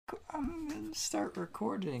I'm gonna start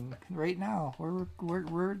recording right now. We're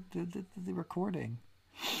the recording.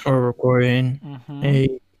 Or recording. Mm-hmm.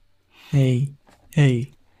 Hey, hey,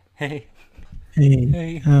 hey, Hey, hey.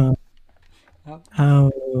 hey. How Oh,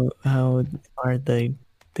 how how are the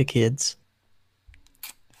kids?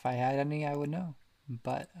 if I had any, I would know.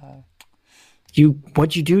 But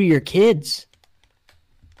What'd you do to your kids?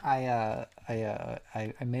 I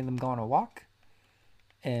made them go on a walk,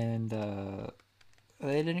 and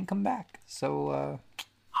they didn't come back. So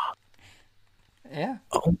yeah.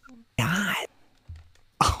 Oh my god.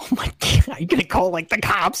 Oh my god. Are you gonna call like the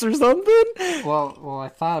cops or something? Well, I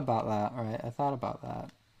thought about that. Right, I thought about that.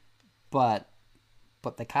 But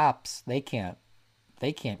the cops, they can't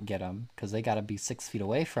get them because they got to be 6 feet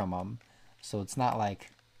away from them. So it's not like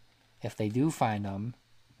if they do find them,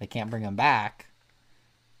 they can't bring them back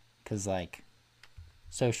because like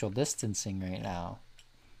social distancing right now.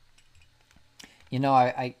 You know,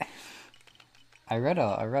 I read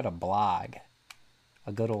a blog,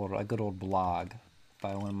 a good old blog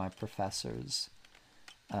by one of my professors,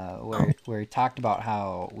 Oh, where he talked about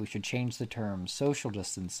how we should change the term social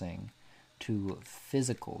distancing to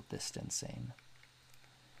physical distancing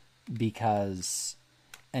because,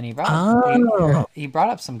 and oh, he brought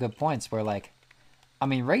up some good points where like, I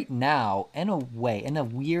mean, right now, in a way, in a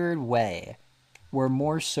weird way, we're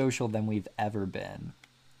more social than we've ever been.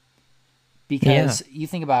 yeah. Because you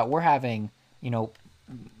think about, we're having, you know,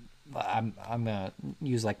 I'm gonna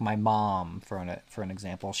use like my mom for an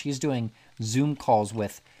example. She's doing Zoom calls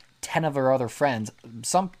with 10 of her other friends.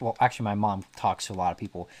 Well, actually, my mom talks to a lot of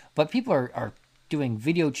people, but people are doing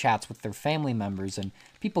video chats with their family members and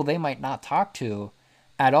people they might not talk to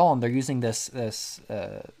at all, and they're using this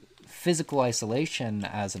physical isolation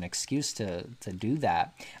as an excuse to do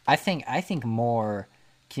that. I think more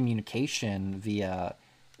communication via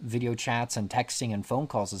video chats and texting and phone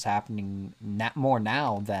calls is happening more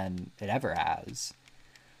now than it ever has.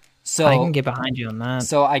 I can So get behind you on that.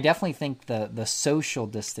 so I definitely think the social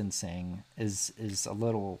distancing is a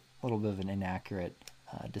little bit of an inaccurate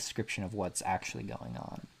description of what's actually going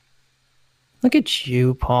on. Look at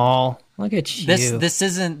you, Paul. Look at This you. this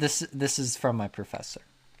isn't this is from my professor.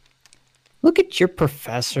 Look at your Yeah,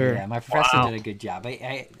 professor. my professor Wow. did a good job.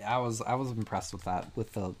 I was impressed with that,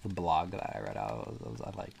 with the blog that I read.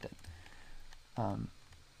 I liked it.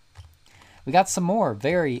 We got some more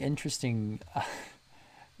very interesting.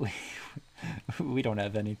 We we don't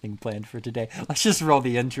have anything planned for today. Let's just roll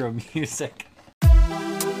the intro music.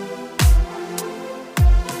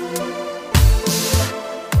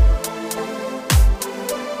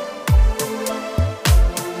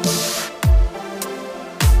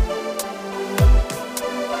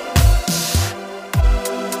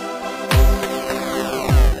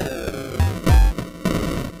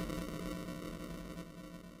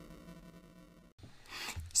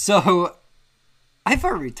 So I've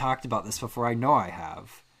already talked about this before. I know I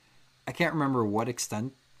have. I can't remember to what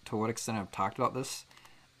extent I've talked about this.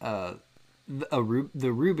 The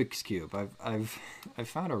Rubik's cube. I've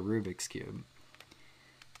found a Rubik's cube,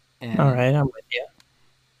 All and right, I'm with you.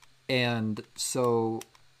 so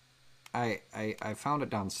I found it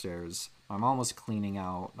downstairs. My mom was cleaning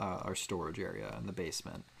out our storage area in the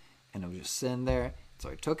basement, and it was just sitting there. So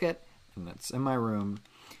I took it, and it's in my room,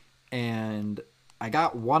 and I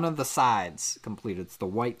got one of the sides completed. It's the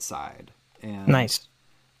white side, and Nice.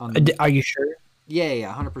 on the Are you sure?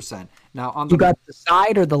 yeah, 100%. Now on You the got the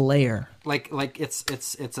side or the layer? like it's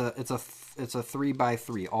a 3 by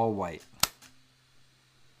 3 all white.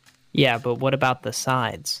 Yeah, but what about the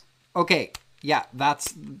sides? Okay, yeah,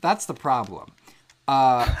 that's the problem.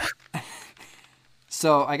 Uh,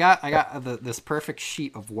 so I got this perfect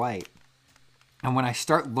sheet of white, and when I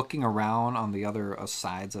start looking around on the other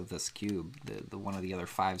sides of this cube, the one of the other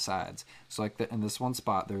 5 sides, so like in this one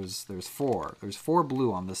spot, there's four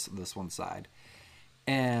blue on this one side,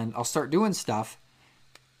 and I'll start doing stuff,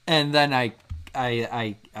 and then I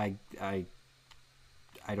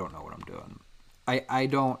don't know what I'm doing. I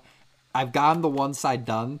don't. I've gotten the one side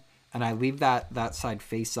done, and I leave that side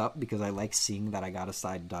face up because I like seeing that I got a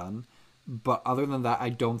side done. But other than that, I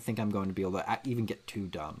don't think I'm going to be able to even get two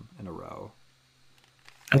done in a row.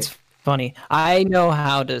 I That's funny. I know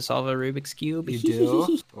how to solve a Rubik's cube. You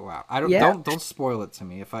do? Oh, wow. I don't Yeah. don't spoil it to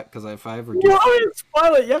me if I ever You do. don't have to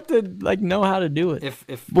spoil it. You have to like know how to do it. If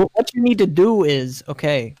But what you need to do is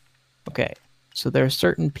okay. So there are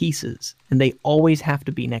certain pieces, and they always have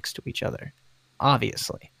to be next to each other.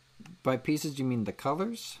 Obviously. by pieces you mean the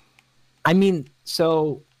colors? I mean,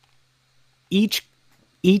 so each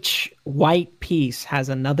each white piece has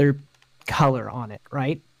another color on it,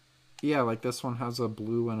 right? Yeah, like this one has a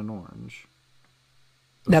blue and an orange.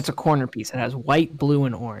 That's a corner piece. It has white, blue,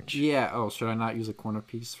 and orange. Yeah. Oh, should I not use a corner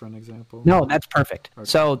piece for an example? No, that's perfect. Okay.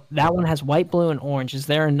 So that one has white, blue, and orange. Is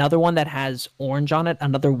there another one that has orange on it?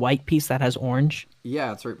 Another white piece that has orange?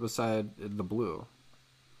 Yeah, it's right beside the blue.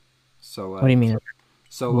 So What do you mean?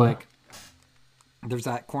 So Blue. like, there's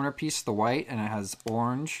that corner piece, the white, and it has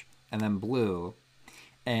orange and then blue,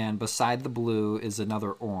 and beside the blue is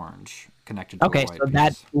another orange connected to Okay, a white so piece.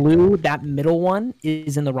 that blue, that middle one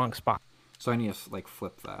is in the wrong spot. So I need to like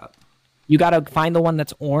flip that. You got to find the one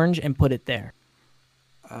that's orange and put it there.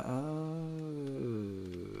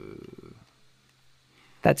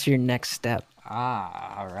 That's your next step.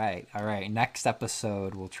 All right. Next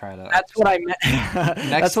episode, we'll try to. That's what I meant.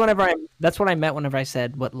 That's what I meant whenever I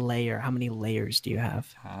said, "What layer? How many layers do you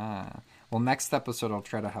have?" Well, next episode, I'll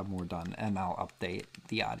try to have more done, and I'll update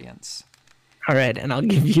the audience. All right, and I'll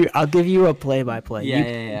give you a play-by-play.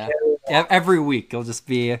 Yeah. Every week, it'll just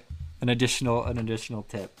be an additional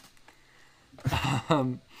tip.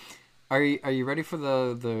 Are you ready for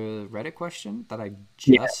the Reddit question that I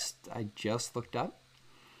just looked up?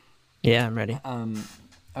 Yeah, I'm ready.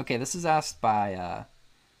 Okay, this is asked by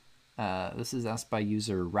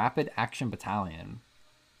user Rapid Action Battalion,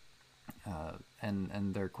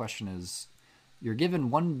 and their question is: you're given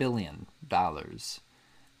 $1 billion,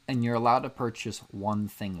 and you're allowed to purchase one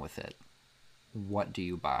thing with it. What do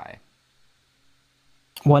you buy?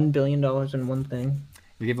 $1 billion in one thing.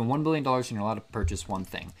 You're given $1 billion and you're allowed to purchase one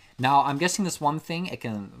thing. Now, I'm guessing this one thing, it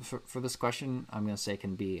can for this question, I'm gonna say it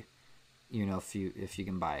can be, if you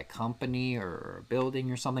can buy a company or a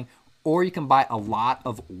building or something, or you can buy a lot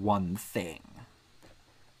of one thing.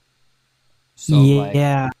 So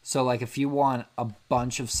like if you want a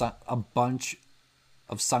bunch of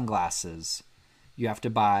sunglasses, you have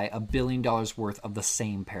to buy $1 billion worth of the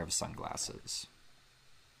same pair of sunglasses.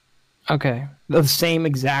 Okay, the same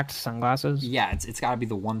exact sunglasses. Yeah, it's got to be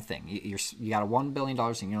the one thing. You got $1 billion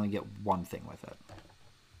and you only get one thing with it.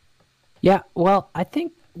 Yeah, well, I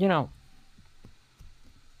think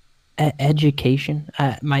education.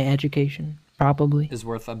 My education probably is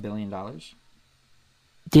worth $1 billion.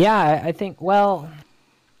 Yeah, I think. Well,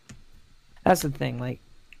 that's the thing. Like,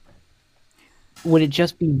 would it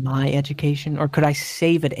just be my education, or could I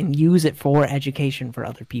save it and use it for education for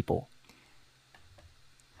other people?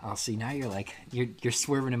 Oh, see, now you're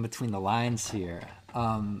swerving in between the lines here.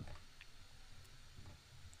 I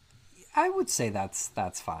would say that's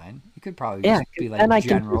fine. You could probably just be like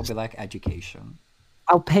general, be like education.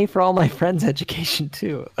 I'll pay for all my friends' education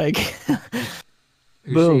too. Like,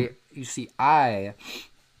 boom. You see, I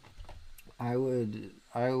would.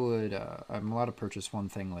 I'm allowed to purchase one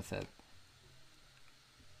thing with it.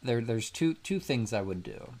 There's two things I would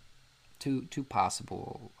do. Two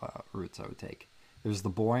possible routes I would take. There's the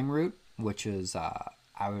boring route, which is I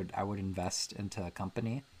would invest into a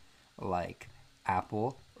company like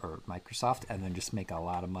Apple or Microsoft, and then just make a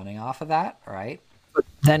lot of money off of that, right? But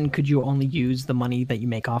then could you only use the money that you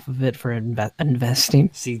make off of it for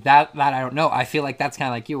investing? See, that I don't know. I feel like that's kind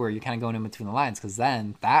of like you, where you're kind of going in between the lines, because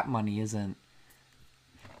then that money isn't.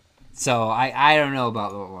 So I don't know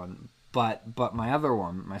about that one, but my other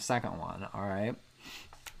one, my second one, all right,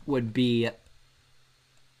 would be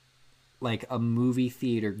like a movie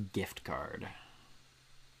theater gift card.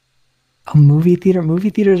 A movie theater?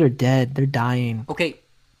 Movie theaters are dead. They're dying. Okay,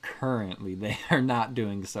 currently they are not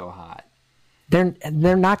doing so hot.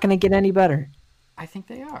 They're not going to get any better. I think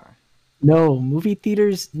they are. No, movie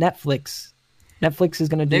theaters, Netflix. Netflix is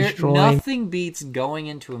going to destroy. Nothing beats going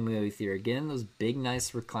into a movie theater, getting those big,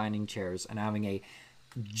 nice reclining chairs, and having a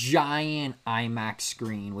giant IMAX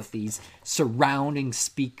screen with these surrounding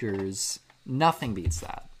speakers. Nothing beats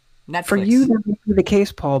that. Netflix. For you, that may be the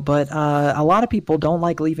case, Paul, but a lot of people don't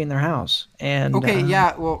like leaving their house. And okay,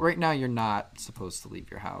 yeah, well, right now you're not supposed to leave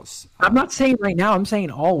your house. I'm not saying right now. I'm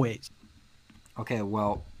saying always. Okay,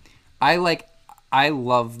 well, I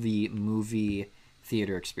love the movie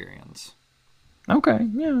theater experience. Okay,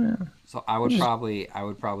 yeah. So I would probably,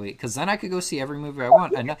 because then I could go see every movie I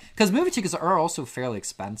want. And because movie tickets are also fairly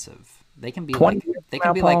expensive. They can be like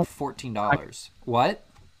 $14. What?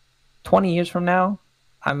 20 years from now,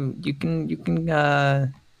 you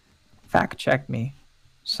can fact check me.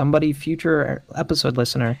 Somebody, future episode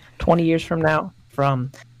listener, 20 years from now,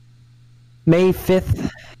 from May 2nd,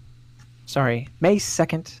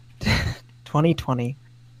 2020,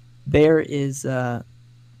 there is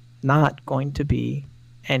not going to be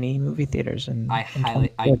any movie theaters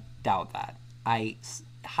I doubt that.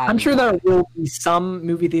 I'm sure there will be some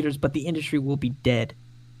movie theaters, but the industry will be dead.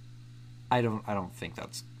 I don't think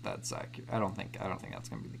that's accurate. I don't think that's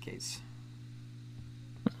going to be the case.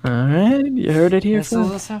 All right, you heard it here. So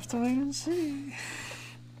let's have to wait and see.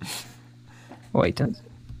 Wait and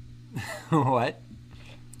What?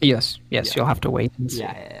 yes, Yeah. you'll have to wait and see.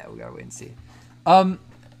 Yeah, we gotta wait and see.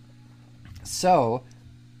 So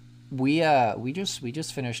we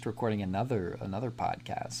just finished recording another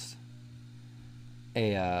podcast.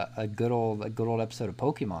 A good old episode of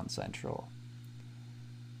Pokemon Central.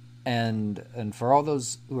 And for all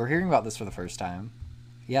those who are hearing about this for the first time,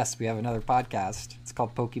 yes, we have another podcast. It's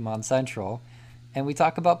called Pokemon Central, and we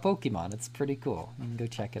talk about Pokemon. It's pretty cool. You can go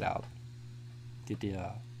check it out. Did you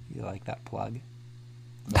like that plug?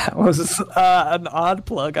 That was an odd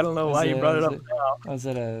plug. I don't know why you brought it up now. It was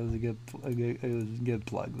a good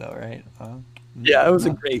plug though, right? Yeah, it was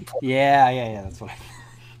a great plug. Yeah. That's what I.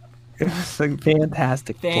 It was a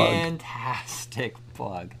fantastic plug. Fantastic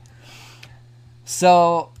plug.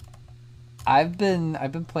 So, I've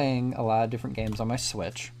been playing a lot of different games on my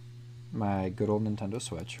Switch, my good old Nintendo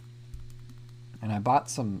Switch, and I bought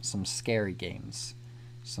some scary games,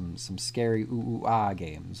 some scary ooh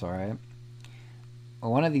games. All right.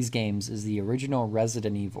 One of these games is the original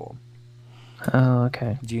Resident Evil. Oh,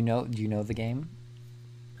 okay. Do you know the game?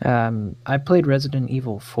 I played Resident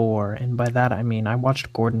Evil 4, and by that I mean I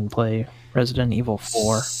watched Gordon play Resident Evil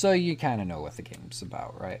 4. So you kind of know what the game's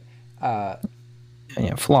about, right?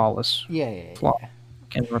 Yeah, flawless. Yeah.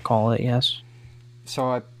 Can recall it, yes.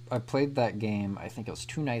 So I played that game, I think it was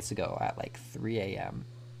 2 nights ago at like 3 a.m.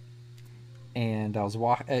 And I was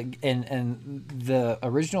and the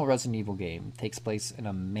original Resident Evil game takes place in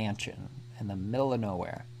a mansion in the middle of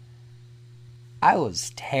nowhere. I was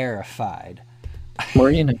terrified. Were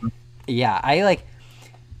you know? Yeah, I like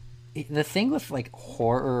the thing with like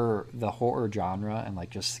the horror genre and like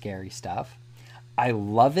just scary stuff. I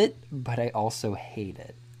love it, but I also hate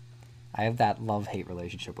it. I have that love-hate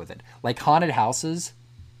relationship with it. Like haunted houses,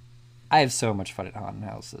 I have so much fun at haunted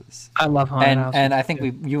houses. I love haunted houses. And I think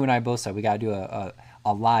you and I both said we got to do a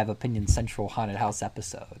live Opinion Central haunted house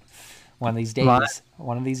episode. One of these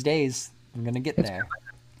days, I'm going to get there.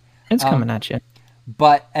 It's coming at you.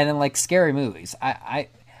 But, and then like scary movies.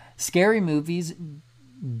 Scary movies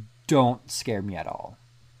don't scare me at all.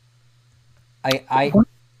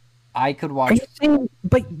 I could watch.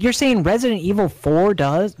 But you're saying Resident Evil 4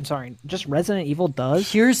 does? I'm sorry, just Resident Evil does?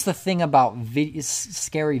 Here's the thing about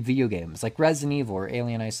scary video games, like Resident Evil or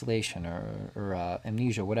Alien Isolation or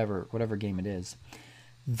Amnesia, whatever game it is.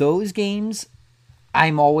 Those games,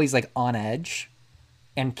 I'm always like on edge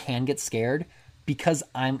and can get scared because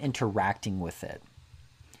I'm interacting with it.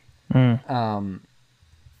 And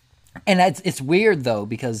it's weird though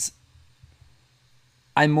because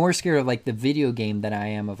I'm more scared of like the video game than I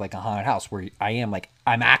am of like a haunted house where I'm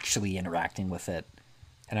actually interacting with it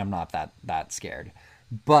and I'm not that scared.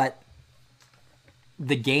 But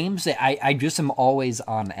the games that I just am always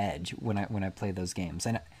on edge when I play those games.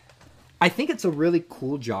 And I think it's a really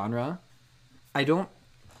cool genre. I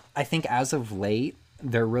think as of late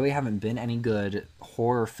there really haven't been any good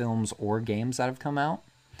horror films or games that have come out.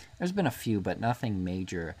 There's been a few, but nothing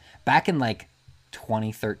major. Back in like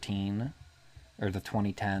 2013 or the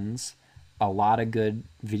 2010s, a lot of good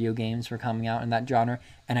video games were coming out in that genre,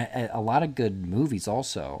 and a lot of good movies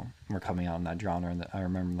also were coming out in that genre. And I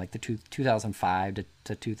remember like the 2005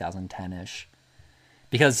 to 2010-ish.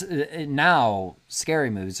 Because now scary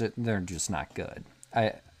movies, they're just not good.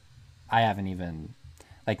 I haven't even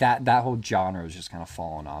like that whole genre is just kind of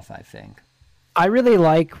fallen off, I think. I really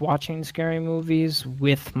like watching scary movies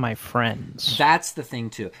with my friends. That's the thing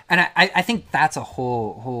too, and I think that's a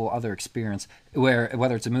whole other experience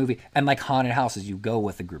whether it's a movie and like haunted houses, you go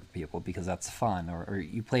with a group of people because that's fun, or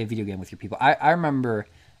you play a video game with your people. I remember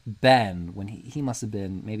Ben when he must have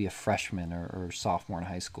been maybe a freshman or sophomore in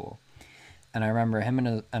high school, and I remember him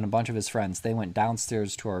and a bunch of his friends. They went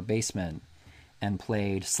downstairs to our basement and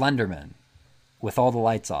played Slenderman with all the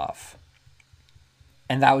lights off.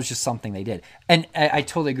 And that was just something they did. And I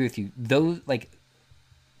totally agree with you. Those, like,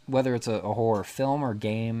 whether it's a horror film or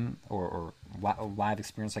game or a live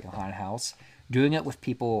experience like a haunted house, doing it with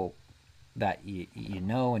people that you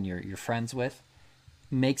know and you're friends with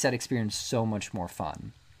makes that experience so much more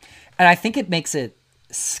fun. And I think it makes it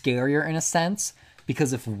scarier in a sense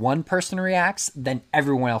because if one person reacts, then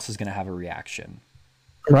everyone else is going to have a reaction.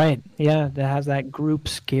 Right. Yeah, that has that group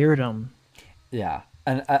scaredom. Yeah.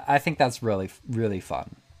 And I think that's really, really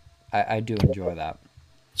fun. I do enjoy that.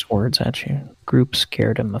 It's words at you. Group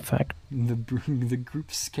scaredom effect. The group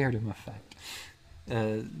scaredom effect.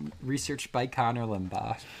 Researched by Connor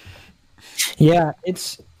Limbaugh. Yeah,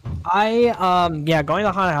 going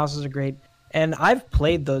to haunted houses are great. And I've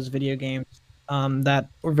played those video games that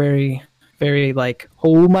were very, very like,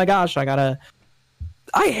 oh my gosh, I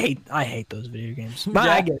hate those video games. But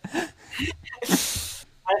Yeah. I get it.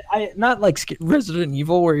 I not like Resident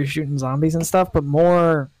Evil where you're shooting zombies and stuff, but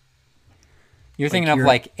more. You're thinking Like of you're-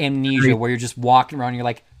 like Amnesia, where you're just walking around, and you're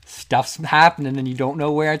like stuff's happening, and you don't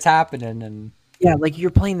know where it's happening, and Yeah, like you're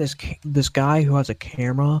playing this guy who has a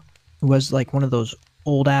camera, who has like one of those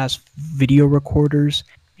old ass video recorders,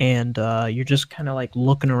 and you're just kind of like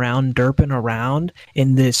looking around, derping around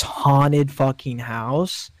in this haunted fucking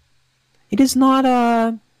house. It is not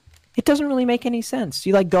it doesn't really make any sense.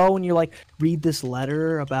 You like go and you like read this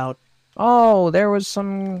letter about, oh, there was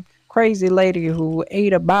some crazy lady who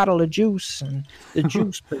ate a bottle of juice and the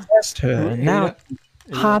juice possessed her, and now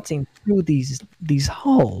haunting through these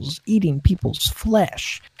halls, eating people's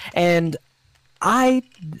flesh. And I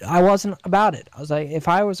wasn't about it. I was like, if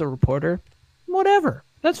I was a reporter, whatever,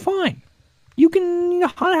 that's fine. You can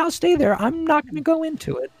haunted house stay there. I'm not going to go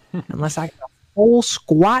into it unless I got a whole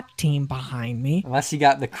SWAT team behind me. unless you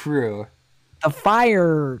got the crew. The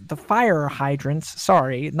fire hydrants.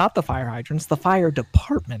 Sorry, not the fire hydrants. The fire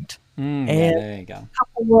department. Yeah, And there you go.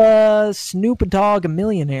 couple Snoop Dogg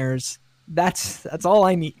millionaires. That's all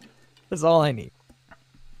I need. That's all I need.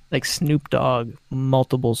 Like Snoop Dogg,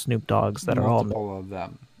 multiple Snoop Doggs that are all. Multiple of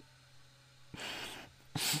them.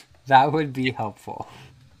 That would be helpful.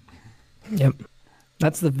 Yep,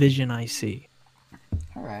 that's the vision I see.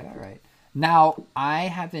 All right, all right. Now, I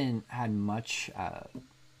haven't had much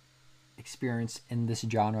experience in this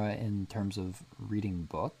genre in terms of reading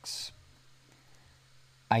books.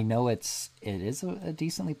 I know it is a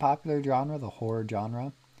decently popular genre, the horror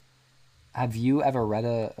genre. Have you ever read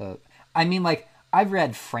I mean, like, I've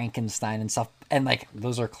read Frankenstein and stuff, and, like,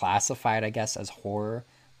 those are classified, I guess, as horror.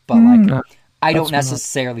 But, like, I don't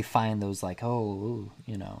necessarily find those, like, oh, ooh,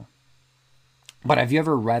 you know. But have you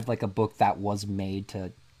ever read, like, a book that was made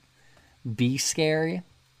to be scary?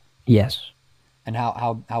 Yes. And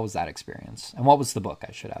how was that experience? And what was the book,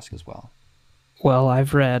 I should ask as well? Well,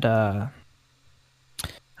 I've read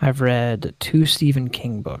 2 Stephen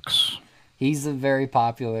King books. He's a very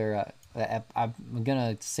popular, I'm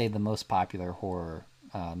going to say the most popular horror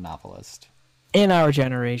novelist. In our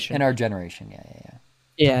generation. In our generation, yeah.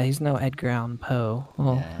 Yeah, he's no Edgar Allan Poe.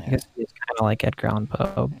 Well, Yeah. I guess he's kind of like Edgar Allan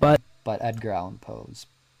Poe, but Edgar Allan Poe's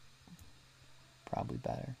probably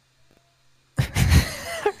better.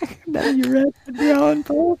 Now you read Edgar Allan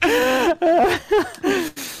Poe? I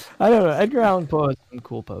don't know. Edgar Allan Poe has some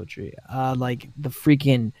cool poetry. Like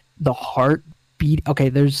the heartbeat. Okay,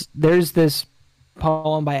 there's this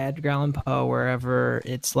poem by Edgar Allan Poe wherever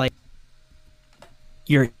it's like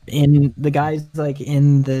the guy's like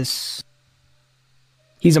in this.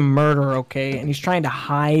 He's a murderer, okay, and he's trying to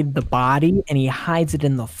hide the body, and he hides it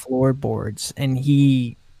in the floorboards, and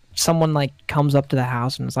someone like comes up to the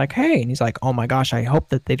house and is like, hey, and he's like, oh my gosh, I hope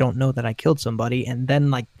that they don't know that I killed somebody. And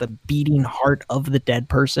then like the beating heart of the dead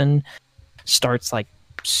person starts like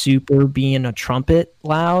super being a trumpet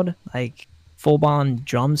loud, like full on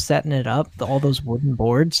drum setting it up, all those wooden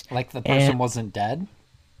boards. Like the person wasn't dead?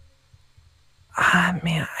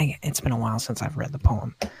 Man, it's been a while since I've read the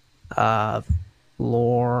poem.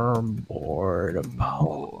 Floorboard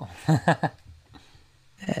poem.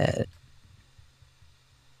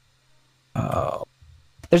 Oh,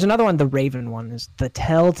 there's another one. The Raven one is The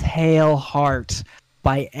Telltale Heart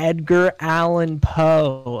by Edgar Allan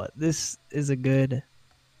Poe. This is a good.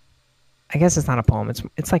 I guess it's not a poem.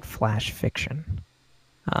 It's like flash fiction,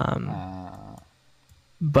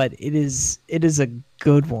 but it is a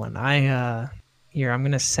good one. Here I'm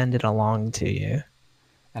gonna send it along to you.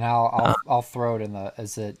 And I'll throw it in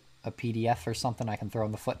is it a PDF or something I can throw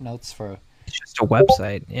in the footnotes for? It's just a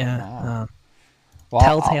website, yeah. Well,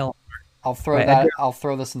 Telltale. I'll throw Right, that. Edgar- I'll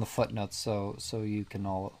throw this in the footnotes so you can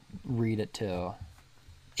all read it too.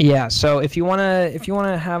 Yeah, so if you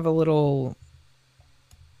wanna have a little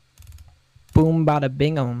boom bada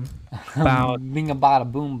bingum about Bing a bada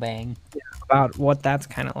boom bang. about what that's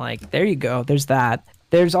kind of like, there you go. There's that.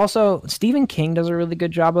 There's also Stephen King does a really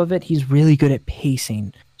good job of it. He's really good at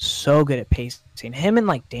pacing. So good at pacing. Him and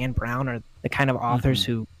like Dan Brown are the kind of authors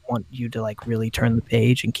who want you to like really turn the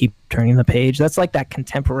page and keep turning the page. That's like that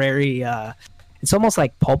contemporary it's almost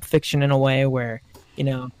like Pulp Fiction in a way where, you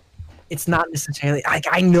know, it's not necessarily like,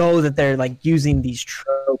 I know that they're like using these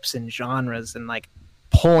tropes and genres and like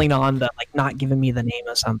pulling on the like not giving me the name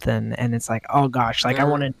of something, and it's like, oh gosh, like I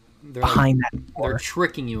want to behind that more. They're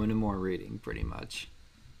tricking you into more reading, pretty much.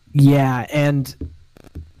 Yeah, and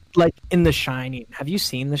like in The Shining. Have you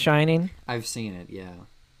seen The Shining? I've seen it, yeah.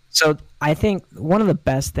 So I think one of the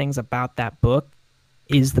best things about that book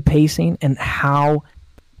is the pacing and how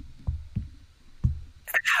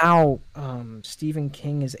Stephen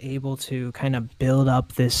King is able to kind of build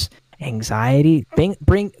up this anxiety,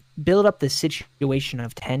 bring build up the situation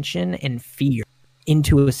of tension and fear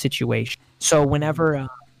into a situation. So whenever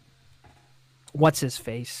what's his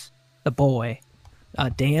face, the boy,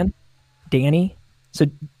 Danny. So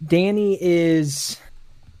Danny is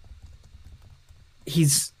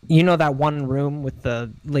he's that one room with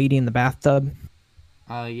the lady in the bathtub.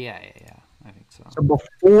 Yeah. I think so. So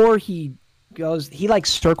before he goes, he like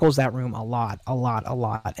circles that room a lot,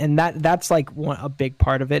 and that's like a big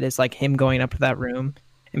part of it is like him going up to that room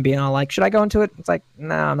and being all like, "Should I go into it?" It's like,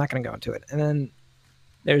 "No, I'm not gonna go into it." And then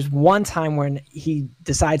there's one time when he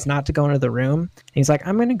decides not to go into the room, and he's like,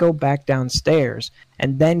 "I'm gonna go back downstairs,"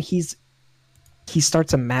 and then he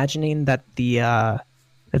starts imagining that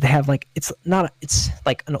that they have like it's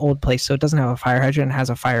like an old place, so it doesn't have a fire hydrant, it has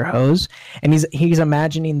a fire hose, and he's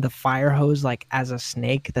imagining the fire hose like as a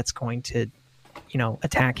snake that's going to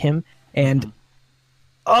attack him. And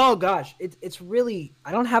oh gosh, it's really,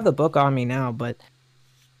 I don't have the book on me now, but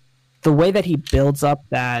the way that he builds up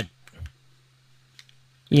that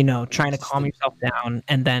trying to calm yourself down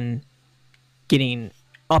and then getting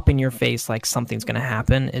up in your face like something's going to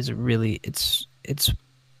happen is really it's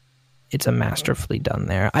a masterfully done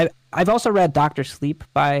there. I've also read Doctor Sleep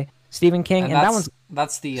by Stephen King, and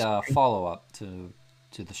that's the follow-up to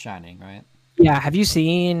The Shining, right? Yeah, have you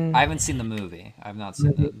seen? I haven't seen the movie. I've not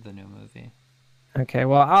seen the new movie. Okay,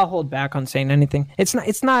 well, I'll hold back on saying anything. It's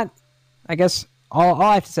not. I guess all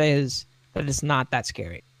I have to say is that it's not that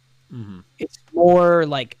scary. Mm-hmm. It's more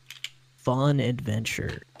like fun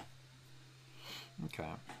adventure. Okay.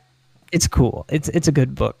 It's cool. It's a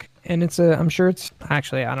good book, and I'm sure it's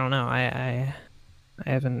actually, I don't know. I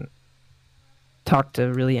haven't talked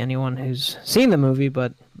to really anyone who's seen the movie,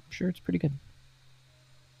 but I'm sure it's pretty good.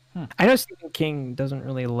 I know Stephen King doesn't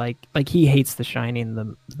really like he hates The Shining,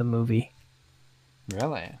 the movie.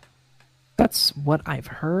 Really? That's what I've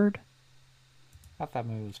heard. I thought that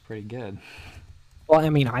movie was pretty good. Well, I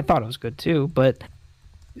mean, I thought it was good too, but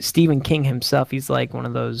Stephen King himself, he's like one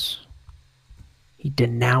of those. He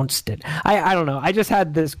denounced it. I don't know. I just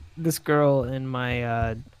had this girl in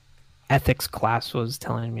my ethics class was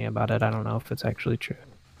telling me about it. I don't know if it's actually true.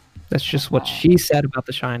 That's just what she said about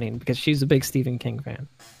The Shining because she's a big Stephen King fan.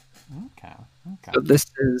 Okay. So this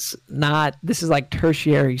is like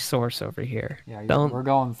tertiary source over here. Yeah, we're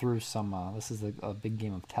going through some. This is a big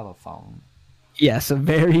game of telephone. Yes, a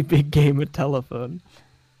very big game of telephone.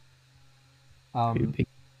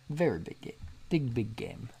 Very big game. Big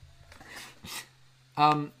game.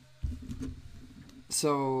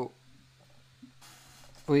 So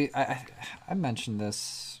I mentioned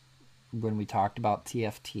this when we talked about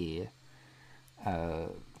TFT,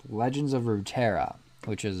 Legends of Runeterra,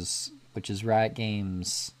 which is Riot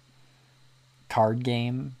Games' card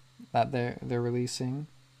game that they're releasing,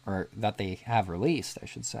 or that they have released, I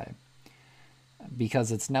should say,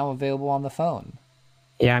 because it's now available on the phone.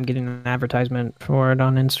 Yeah, I'm getting an advertisement for it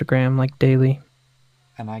on Instagram like daily.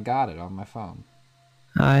 And I got it on my phone.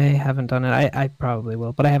 I haven't done it. I probably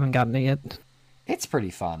will, but I haven't gotten it yet. It's pretty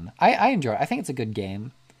fun. I enjoy it. I think it's a good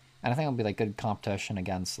game, and I think it'll be like good competition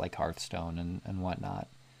against like Hearthstone and whatnot.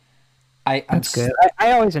 That's good.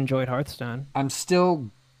 I always enjoyed Hearthstone. I'm still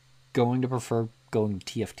going to prefer going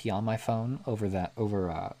TFT on my phone over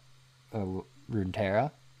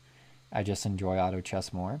Runeterra. I just enjoy auto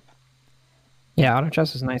chess more. Yeah, auto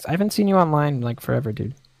chess is nice. I haven't seen you online like forever,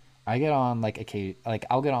 dude. I get on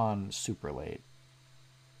I'll get on super late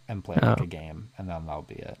and play like a game, and then that'll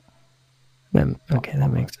be it.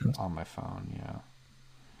 That makes sense. On my phone, yeah.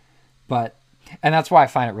 And that's why I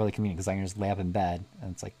find it really convenient, because I can just lay up in bed,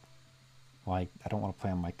 and it's like, well, I don't want to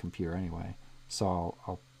play on my computer anyway, so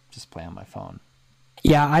I'll just play on my phone.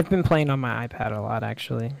 Yeah, I've been playing on my iPad a lot,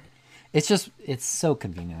 actually. It's so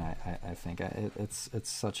convenient. I think it's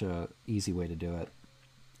such a easy way to do it.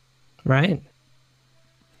 Right.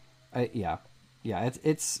 Yeah.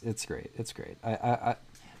 It's great. It's great.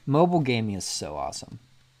 Mobile gaming is so awesome.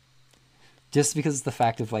 Just because of the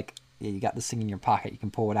fact of like, you got this thing in your pocket, you can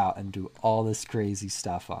pull it out and do all this crazy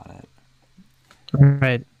stuff on it.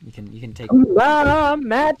 Right. You can take.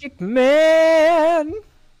 Magic Man.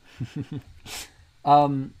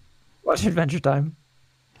 Watch Adventure Time.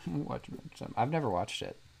 Watch Adventure Time. I've never watched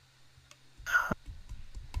it,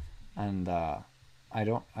 and I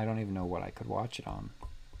don't even know what I could watch it on.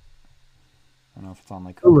 I don't know if it's on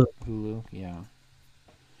like Hulu. Yeah.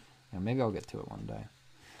 Maybe I'll get to it one day.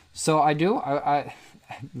 So I do.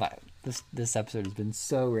 This episode has been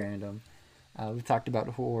so random. We've talked about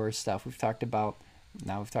horror stuff. We've talked about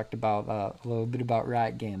a little bit about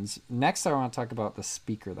Riot Games. Next, I want to talk about the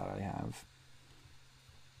speaker that I have.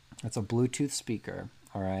 It's a Bluetooth speaker,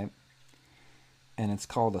 all right, and it's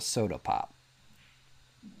called a Soda Pop.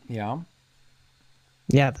 Yeah,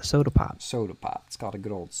 Yeah, the soda pop. soda pop. It's called a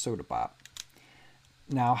good old soda pop.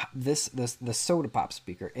 Now this the soda pop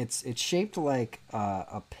speaker. It's shaped like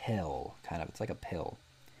a pill, kind of. It's like a pill,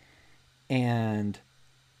 and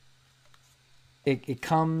it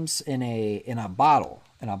comes in a bottle.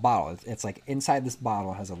 In a bottle, it's like inside this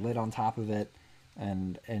bottle has a lid on top of it,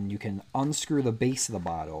 and you can unscrew the base of the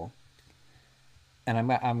bottle. And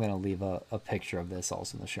I'm gonna leave a picture of this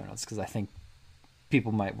also in the show notes because I think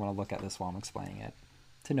people might want to look at this while I'm explaining it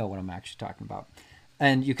to know what I'm actually talking about.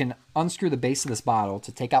 And you can unscrew the base of this bottle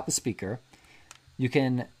to take out the speaker. You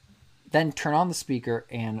can then turn on the speaker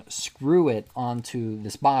and screw it onto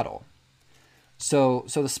this bottle. So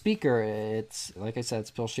the speaker, it's like I said,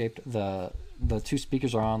 it's pill shaped. The two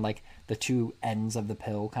speakers are on like the two ends of the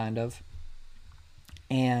pill, kind of.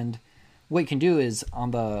 And what you can do is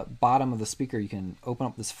on the bottom of the speaker, you can open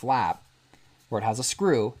up this flap where it has a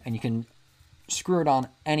screw, and you can screw it on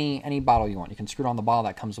any bottle you want. You can screw it on the bottle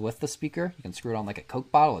that comes with the speaker. You can screw it on like a Coke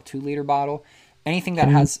bottle, a 2-liter bottle, anything that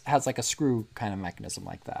has like a screw kind of mechanism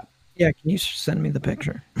like that. Yeah, can you send me the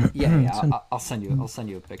picture? Yeah. I'll send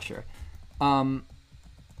you a picture. And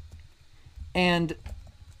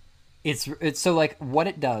it's so like what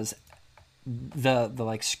it does, the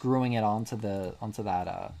like screwing it onto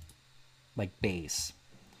that like base,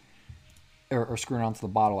 or screwing it onto the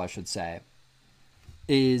bottle, I should say,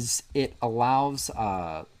 is it allows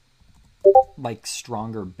like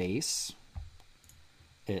stronger bass.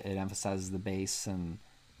 It emphasizes the bass, and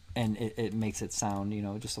it makes it sound,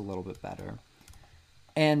 just a little bit better.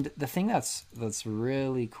 And the thing that's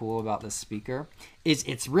really cool about this speaker is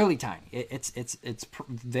it's really tiny. It's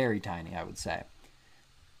very tiny, I would say,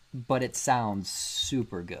 but it sounds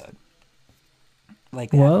super good.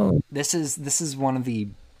 Like, Whoa, this is one of the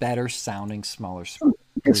better sounding smaller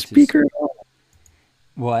a speaker.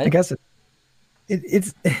 What? I guess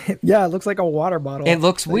it's yeah, it looks like a water bottle. It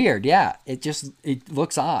looks weird, yeah. It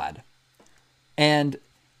looks odd, and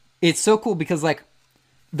it's so cool because like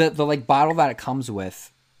the like bottle that it comes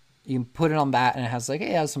with, you can put it on that, and it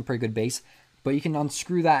has some pretty good bass, but you can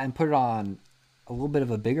unscrew that and put it on a little bit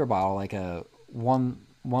of a bigger bottle, like a 1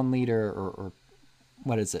 liter or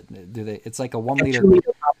what is it? It's like a 1 liter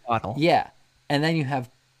 2-liter bottle. Yeah, and then you have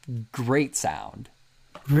great sound.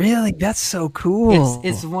 Really, that's so cool.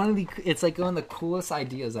 It's like one of the coolest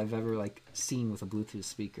ideas I've ever like seen with a Bluetooth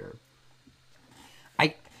speaker.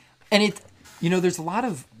 There's a lot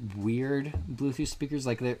of weird Bluetooth speakers.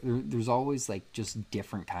 Like there's always like just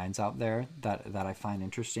different kinds out there that I find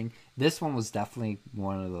interesting. This one was definitely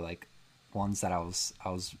one of the like ones that I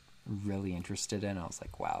was really interested in. I was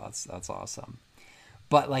like, wow, that's awesome.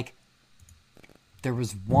 But like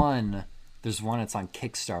there's one it's on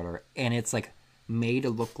Kickstarter, and it's like made to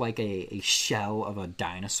look like a shell of a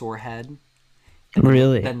dinosaur head. And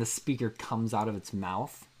really? Then the speaker comes out of its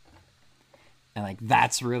mouth, and like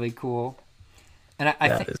that's really cool. And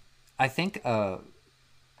I think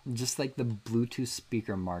just like the Bluetooth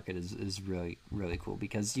speaker market is really really cool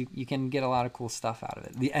because you can get a lot of cool stuff out of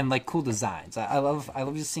it, and like cool designs. I love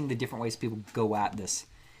just seeing the different ways people go at this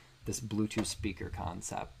Bluetooth speaker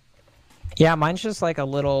concept. Yeah, mine's just like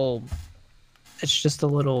it's just a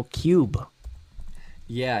little cube.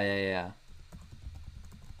 Yeah.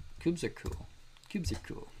 Cubes are cool.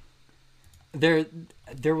 There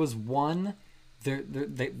was one.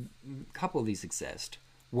 A couple of these exist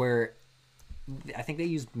where I think they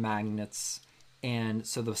used magnets, and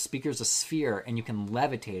so the speaker's a sphere, and you can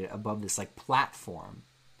levitate it above this like platform,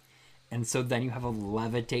 and so then you have a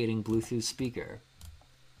levitating Bluetooth speaker.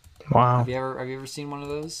 Wow. Have you ever seen one of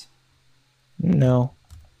those? No.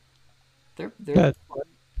 They're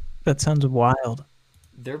that sounds wild.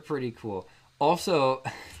 They're pretty cool. Also,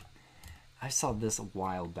 I saw this a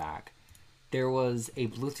while back. There was a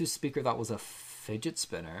Bluetooth speaker that was a fidget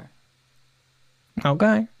spinner.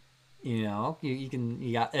 Okay. You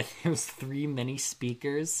got it was 3 mini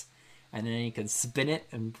speakers, and then you could spin it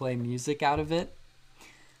and play music out of it.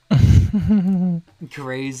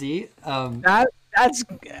 Crazy. That's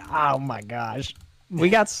oh my gosh. We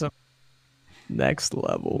got some next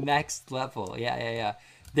level. Yeah.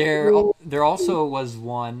 There also was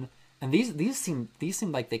one, and these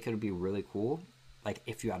seem like they could be really cool, like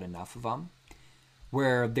if you had enough of them,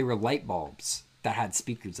 where they were light bulbs that had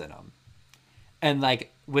speakers in them. And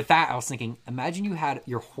like with that, I was thinking, imagine you had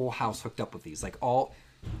your whole house hooked up with these, like all,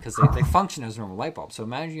 because they function as normal light bulbs. So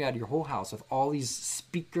imagine you had your whole house with all these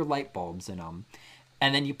speaker light bulbs in them,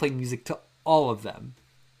 and then you play music to all of them.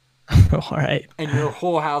 All right. And your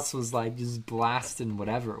whole house was like just blasting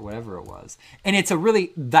whatever it was. And it's a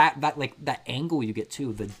really that angle you get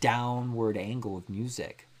too, the downward angle of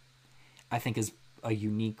music, I think is a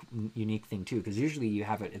unique thing too, because usually you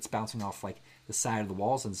have it's bouncing off like the side of the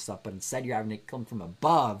walls and stuff, but instead you're having it come from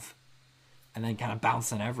above and then kind of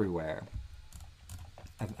bouncing everywhere.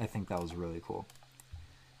 I think that was really cool.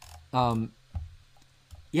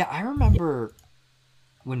 Yeah, I remember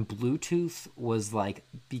when Bluetooth was like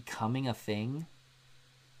becoming a thing.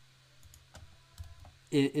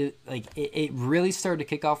 It really started to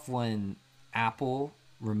kick off when Apple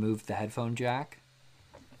removed the headphone jack.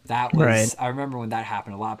 That was Right. I remember when that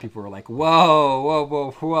happened. A lot of people were like, "Whoa, whoa,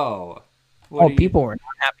 whoa, whoa!" Oh, people were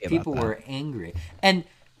not happy about People that. were angry, and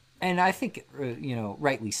I think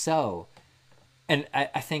rightly so. And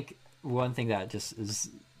I think one thing that just is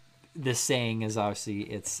this saying is obviously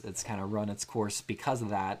it's kind of run its course because of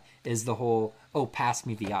that is the whole pass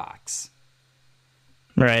me the aux.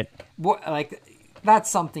 Right. What like that's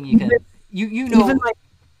something you can you know Even my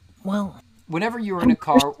well, whenever you were in a there's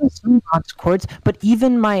car. still some aux cords, but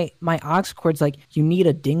even my aux cords, like you need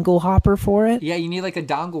a dingle hopper for it. Yeah, you need like a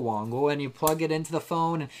dongle wongle and you plug it into the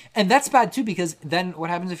phone. And that's bad too because then what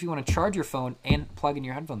happens if you want to charge your phone and plug in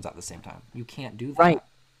your headphones at the same time? You can't do that. Right.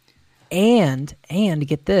 And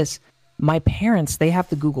get this, my parents, they have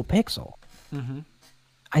the Google Pixel. Mm-hmm.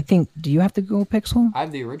 I think, do you have the Google Pixel? I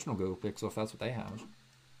have the original Google Pixel if that's what they have.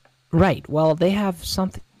 Right. Well, they have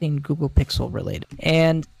something Google Pixel related.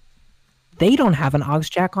 And they don't have an aux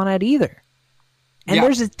jack on it either. And Yeah.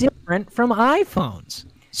 theirs is different from iPhones.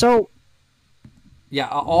 So Yeah,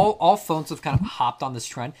 all phones have kind of hopped on this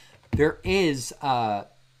trend. There is so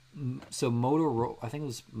Motorola, I think it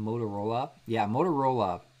was Motorola. Yeah,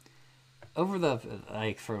 Motorola over the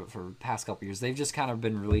for past couple years, they've just kind of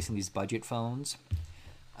been releasing these budget phones.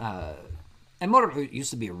 And Motorola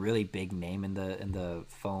used to be a really big name in the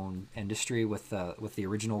phone industry with the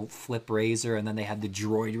original Flip Razr, and then they had the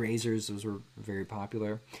Droid Razrs. Those were very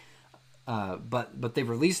popular. But they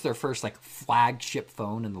released their first like flagship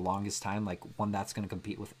phone in the longest time, like one that's going to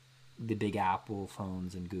compete with the big Apple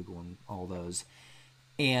phones and Google and all those.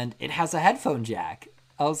 And it has a headphone jack.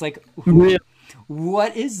 I was like, Really?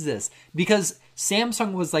 what is this? Because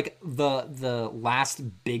Samsung was like the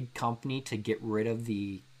last big company to get rid of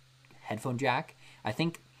the headphone jack. I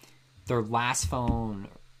think their last phone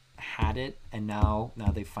had it, and now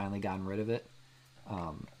they've finally gotten rid of it.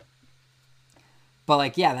 But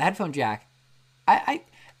like, yeah, the headphone jack.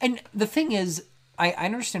 And the thing is, I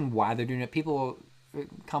understand why they're doing it. People,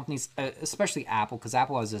 companies, especially Apple, because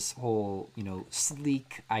Apple has this whole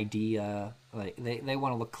sleek idea. Like they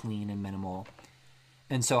want to look clean and minimal.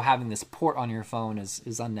 And so having this port on your phone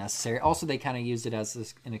is unnecessary. Also, they kind of used it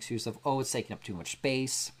as an excuse of, it's taking up too much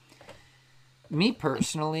space. Me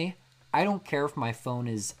personally, I don't care if my phone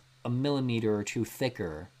is a millimeter or two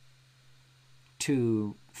thicker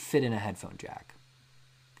to fit in a headphone jack.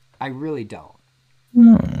 I really don't.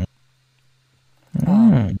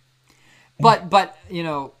 But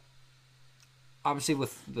obviously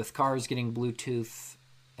with cars getting Bluetooth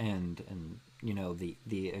and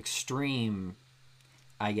the extreme,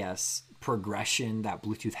 I guess, progression that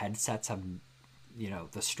Bluetooth headsets have,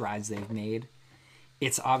 the strides they've made,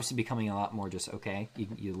 it's obviously becoming a lot more just okay.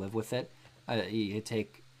 You live with it.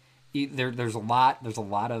 There's a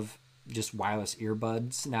lot of just wireless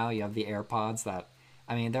earbuds now. You have the AirPods that,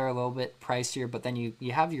 I mean, they're a little bit pricier, but then you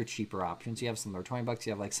have your cheaper options. You have some that are $20.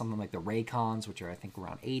 You have like something like the Raycons, which are I think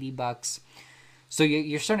around $80. So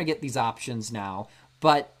you're starting to get these options now,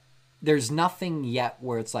 but there's nothing yet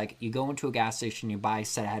where it's like you go into a gas station, you buy a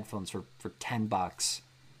set of headphones for $10,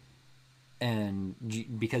 and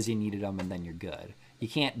because you needed them, and then you're good. You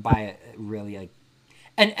can't buy it really like,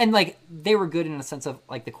 and like they were good in a sense of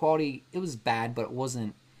like the quality. It was bad, but it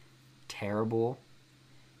wasn't terrible.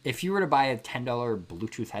 If you were to buy a $10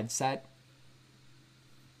 Bluetooth headset,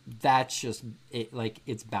 that's just it. Like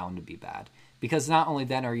it's bound to be bad because not only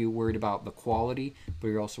then are you worried about the quality, but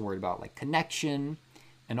you're also worried about like connection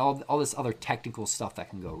and all this other technical stuff that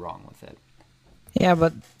can go wrong with it. Yeah,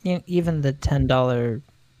 but even the $10,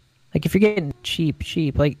 like if you're getting cheap,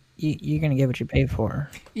 like you're gonna get what you pay for.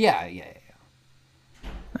 Yeah.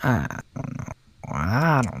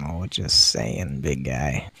 I don't know what you're saying, big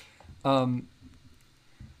guy.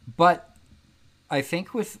 But I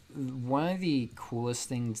think with one of the coolest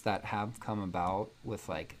things that have come about with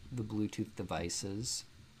like the Bluetooth devices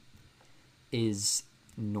is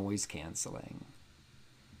noise canceling.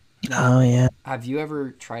 Oh yeah. Have you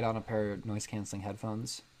ever tried on a pair of noise canceling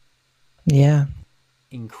headphones? Yeah.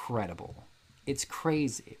 Incredible. It's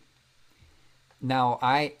crazy. Now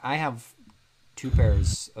I have two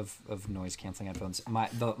pairs of noise canceling headphones.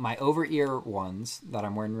 My over ear ones that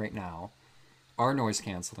I'm wearing right now are noise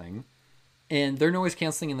canceling, and they're noise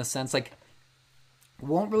canceling in the sense like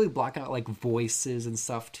won't really block out like voices and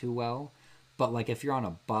stuff too well. But like if you're on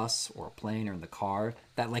a bus or a plane or in the car,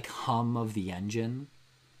 that like hum of the engine,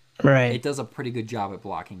 it Right. does a pretty good job at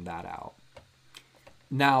blocking that out.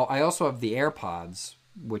 Now, I also have the AirPods,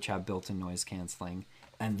 which have built-in noise canceling,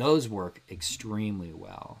 and those work extremely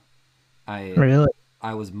well. I Really?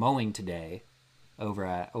 I was mowing today over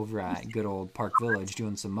at good old Park Village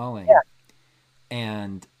doing some mowing, Yeah.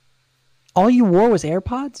 and All you wore was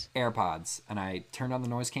AirPods? AirPods, and I turned on the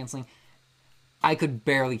noise canceling. I could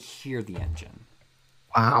barely hear the engine.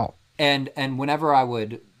 Wow. And whenever I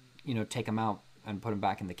would, take them out and put them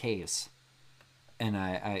back in the case, and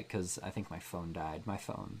because I think my phone died. My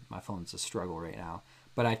phone's a struggle right now.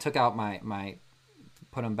 But I took out my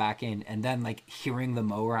put them back in, and then like hearing the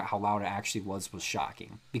mower at how loud it actually was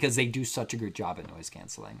shocking because they do such a good job at noise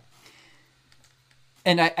canceling.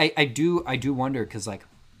 And I do wonder because like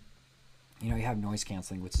you have noise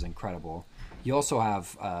canceling, which is incredible. You also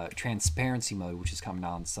have transparency mode, which is coming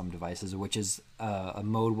out on some devices, which is a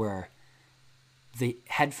mode where the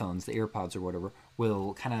headphones, the AirPods or whatever,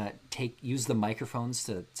 will kind of use the microphones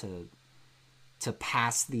to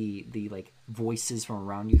pass the like voices from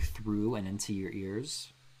around you through and into your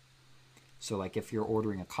ears. So like if you're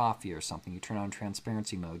ordering a coffee or something, you turn on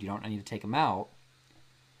transparency mode. You don't need to take them out,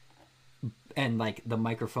 and like the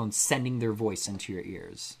microphone's sending their voice into your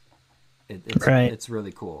ears. It's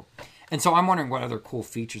really cool. And so I'm wondering what other cool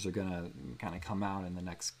features are gonna kind of come out in the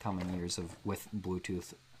next coming years with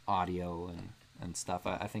Bluetooth audio and stuff.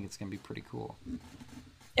 I think it's gonna be pretty cool.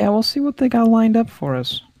 Yeah, we'll see what they got lined up for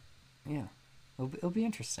us. Yeah, it'll be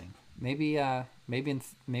interesting. Maybe in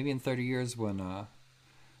 30 years when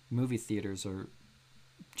movie theaters are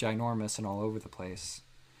ginormous and all over the place,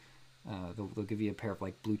 they'll give you a pair of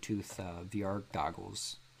like Bluetooth VR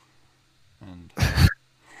goggles, and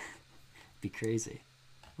be crazy.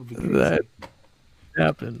 It'll be crazy. That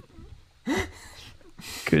happened.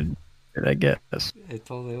 Could I guess? It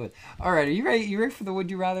totally would. All right, are you ready? You ready for the Would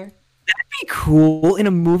You Rather? Be cool in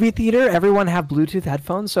a movie theater. Everyone have Bluetooth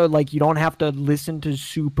headphones, so like you don't have to listen to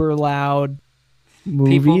super loud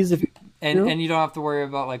movies. And you don't have to worry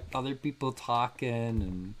about like other people talking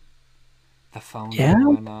and the phone Yeah.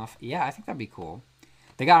 going off. Yeah, I think that'd be cool.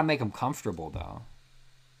 They gotta make them comfortable though.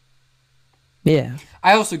 Yeah.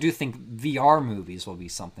 I also do think VR movies will be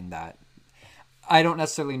something that I don't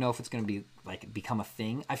necessarily know if it's going to be like become a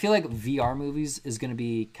thing. I feel like VR movies is going to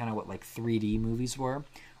be kind of what like 3D movies were,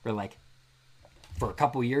 where like for a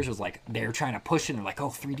couple years it was like they're trying to push it and they're like, oh,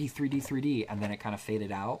 3D, 3D, 3D, and then it kind of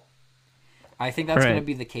faded out. I think that's going to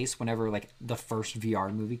be the case whenever like the first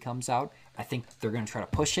VR movie comes out. I think they're going to try to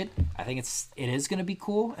push it. I think it is going to be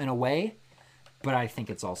cool in a way, but I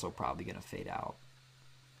think it's also probably going to fade out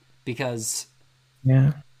because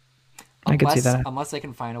Yeah. I could see that. unless they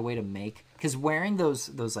can find a way to make, because wearing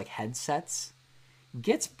those like headsets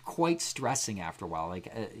gets quite stressing after a while. Like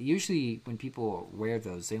usually when people wear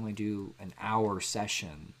those, they only do an hour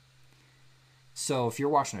session. So if you're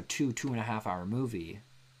watching a 2.5 hour movie,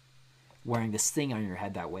 wearing this thing on your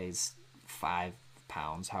head that weighs 5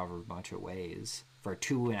 pounds, however much it weighs, for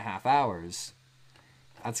 2.5 hours,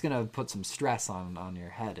 that's gonna put some stress on your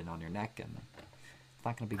head and on your neck, and it's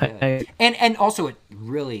not gonna be good. And also it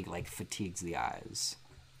really like fatigues the eyes.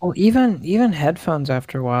 Well, even headphones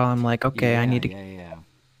after a while, I'm like, okay, I need to. Yeah.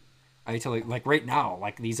 I totally like right now,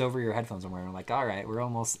 like these over ear headphones I'm wearing. I'm like, all right,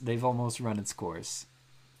 they've almost run its course.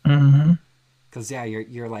 Mm-hmm. Because yeah,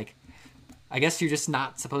 you're like, I guess you're just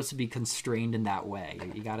not supposed to be constrained in that way.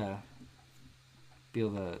 You gotta be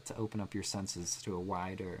able to open up your senses to a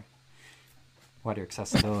wider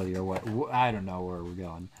accessibility or what. I don't know where we're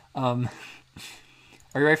going.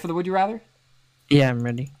 Are you ready for the Would You Rather? Yeah, I'm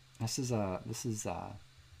ready. This is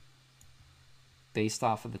based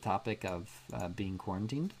off of the topic of being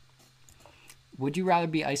quarantined. Would you rather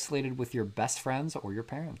be isolated with your best friends or your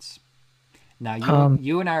parents? Now,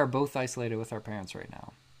 you and I are both isolated with our parents right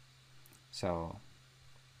now. So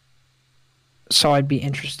I'd be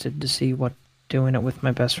interested to see what doing it with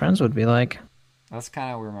my best friends would be like. that's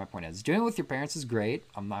kind of where my point is. Doing it with your parents is great.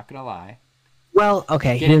 I'm not going to lie. Well,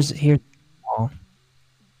 okay, here's all.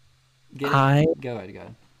 Go ahead.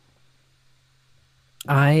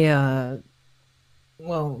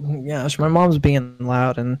 Well, gosh, my mom's being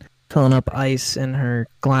loud and filling up ice in her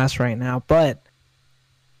glass right now. But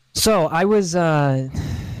so I was in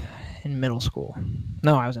middle school.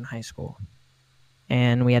 No, I was in high school,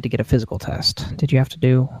 and we had to get a physical test. Did you have to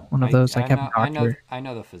do one of those? I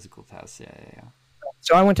know the physical test. Yeah.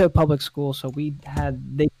 So I went to a public school, so they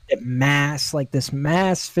did this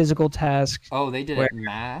mass physical test. Oh, they did it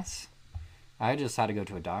mass? I just had to go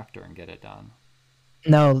to a doctor and get it done.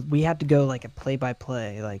 No, we had to go like a play by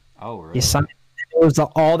play. Like Oh, you really? signed. It was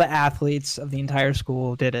all the athletes of the entire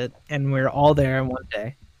school did it, and we were all there in one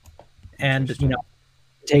day. And Interesting.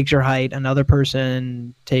 takes your height. Another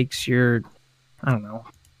person takes your, I don't know,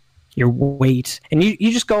 your weight, and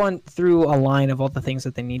you just go on through a line of all the things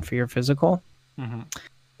that they need for your physical. Hmm.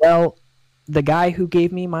 Well, the guy who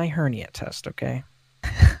gave me my hernia test, okay,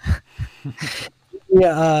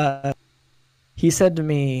 yeah, he said to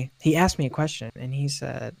me, he asked me a question, and he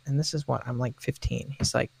said, and this is what I'm like 15.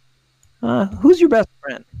 He's like, "Who's your best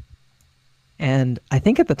friend?" And I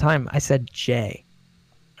think at the time I said Jay.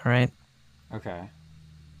 All right. Okay.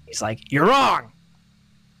 He's like, "You're wrong.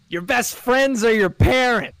 Your best friends are your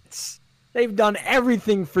parents. They've done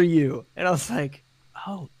everything for you." And I was like,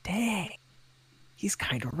 "Oh, dang. He's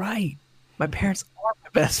kind of right. My parents are my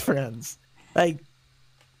best friends. Like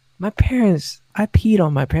my parents, I peed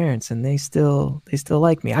on my parents and they still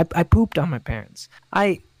like me. I pooped on my parents.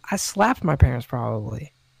 I slapped my parents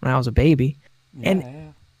probably when I was a baby. Yeah, And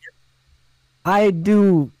yeah. I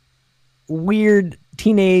do weird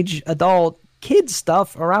teenage adult kid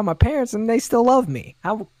stuff around my parents and they still love me.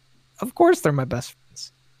 Of course they're my best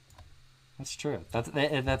friends. That's true. That's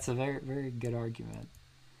a very, very good argument.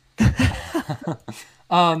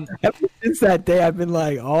 Ever since that day I've been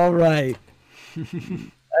like, all right,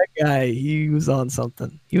 that guy, he was on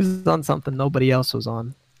something. He was on something nobody else was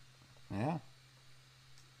on. Yeah.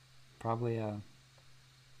 Probably. Yeah.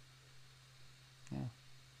 Yeah.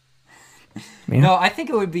 No, I think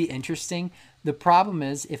it would be interesting. The problem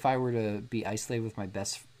is if I were to be isolated with my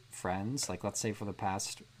best friends, like let's say for the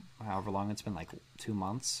past however long it's been, like 2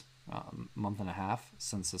 months, month and a half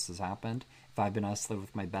since this has happened. If I've been isolated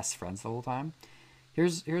with my best friends the whole time,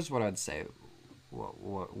 here's what I'd say.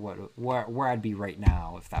 Where I'd be right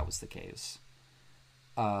now if that was the case.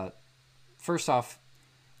 First off,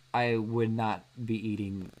 I would not be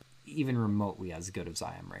eating even remotely as good as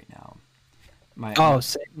I am right now. My Oh, my,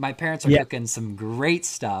 same. my parents are Yeah. cooking some great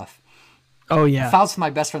stuff. Oh If yeah. I was with my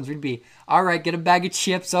best friends, we'd be all right. Get a bag of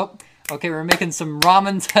chips. Oh, okay, we're making some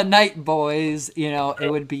ramen tonight, boys.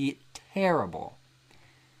 It would be terrible.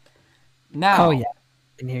 Oh yeah. Now, I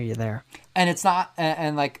can hear you there. and it's not,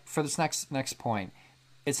 and like for this next point,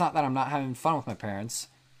 it's not that I'm not having fun with my parents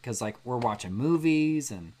because like we're watching movies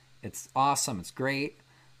and it's awesome, it's great,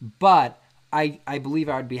 but I believe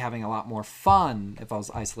I would be having a lot more fun if I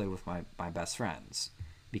was isolated with my best friends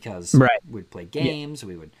because Right. we'd play Yeah. games,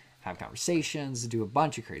 we would have conversations, do a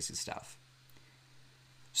bunch of crazy stuff.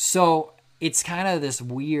 So it's kind of this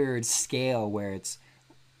weird scale where it's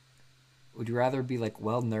would you rather be like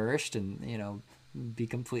well nourished and be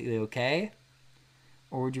completely okay,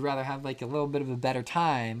 or would you rather have like a little bit of a better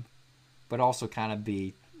time, but also kind of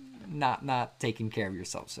be not taking care of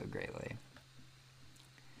yourself so greatly?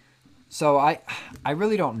 So I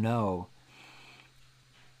really don't know.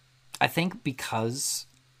 I think because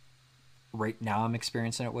right now I'm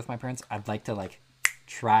experiencing it with my parents, I'd like to like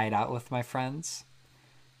try it out with my friends.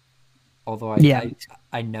 Although Yeah.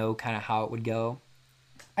 I know kind of how it would go.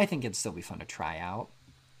 I think it'd still be fun to try out.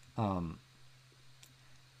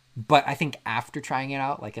 But I think after trying it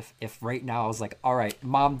out, like if right now I was like, all right,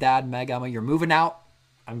 mom, dad, Meg, Emma, you're moving out.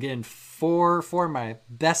 I'm getting four of my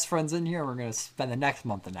best friends in here. And we're gonna spend the next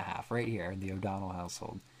month and a half right here in the O'Donnell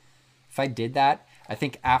household. If I did that, I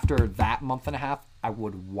think after that month and a half, I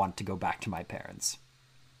would want to go back to my parents.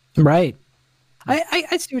 Right.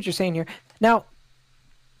 I see what you're saying here. Now,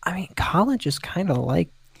 I mean, college is kind of like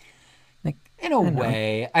In a I don't know.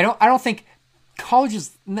 way, I don't think college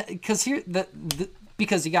is because here the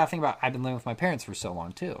because you got to think about I've been living with my parents for so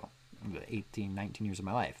long too, 18, 19 years of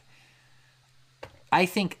my life. I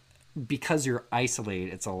think because you're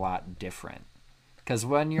isolated, it's a lot different. Because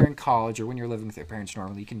when you're in college or when you're living with your parents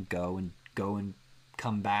normally, you can go and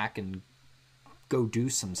come back and go do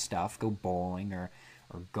some stuff, go bowling or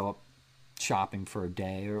go up shopping for a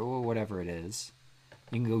day or whatever it is.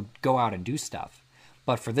 You can go out and do stuff.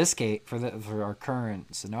 But for this case, for our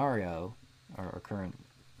current scenario, or our current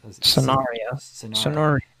Scenario. scenario,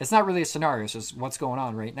 Scenario. it's not really a scenario. It's just what's going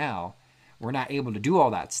on right now. We're not able to do all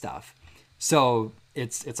that stuff, so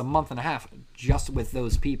it's a month and a half just with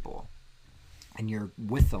those people, and you're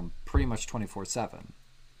with them pretty much 24/7.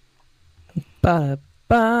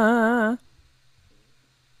 Ba-ba.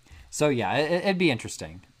 So yeah, it'd be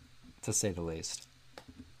interesting, to say the least.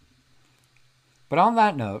 But on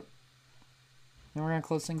that note, then we're gonna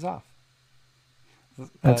close things off.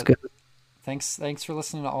 That's Uh, good. thanks for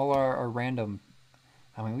listening to all our random.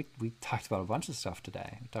 I mean, we talked about a bunch of stuff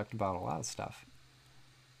today. We talked about a lot of stuff.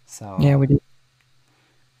 So Yeah, we did.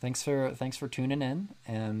 thanks for tuning in,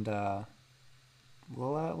 and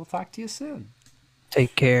we'll talk to you soon.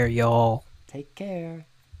 Take care, y'all. Take care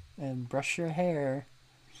and brush your hair.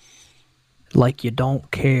 Like you don't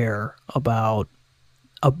care about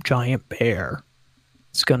a giant bear.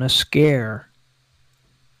 It's gonna scare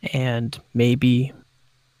and maybe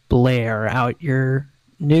blare out your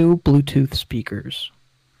new Bluetooth speakers.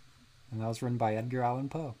 And that was written by Edgar Allan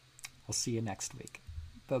Poe. I'll see you next week.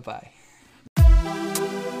 Bye-bye.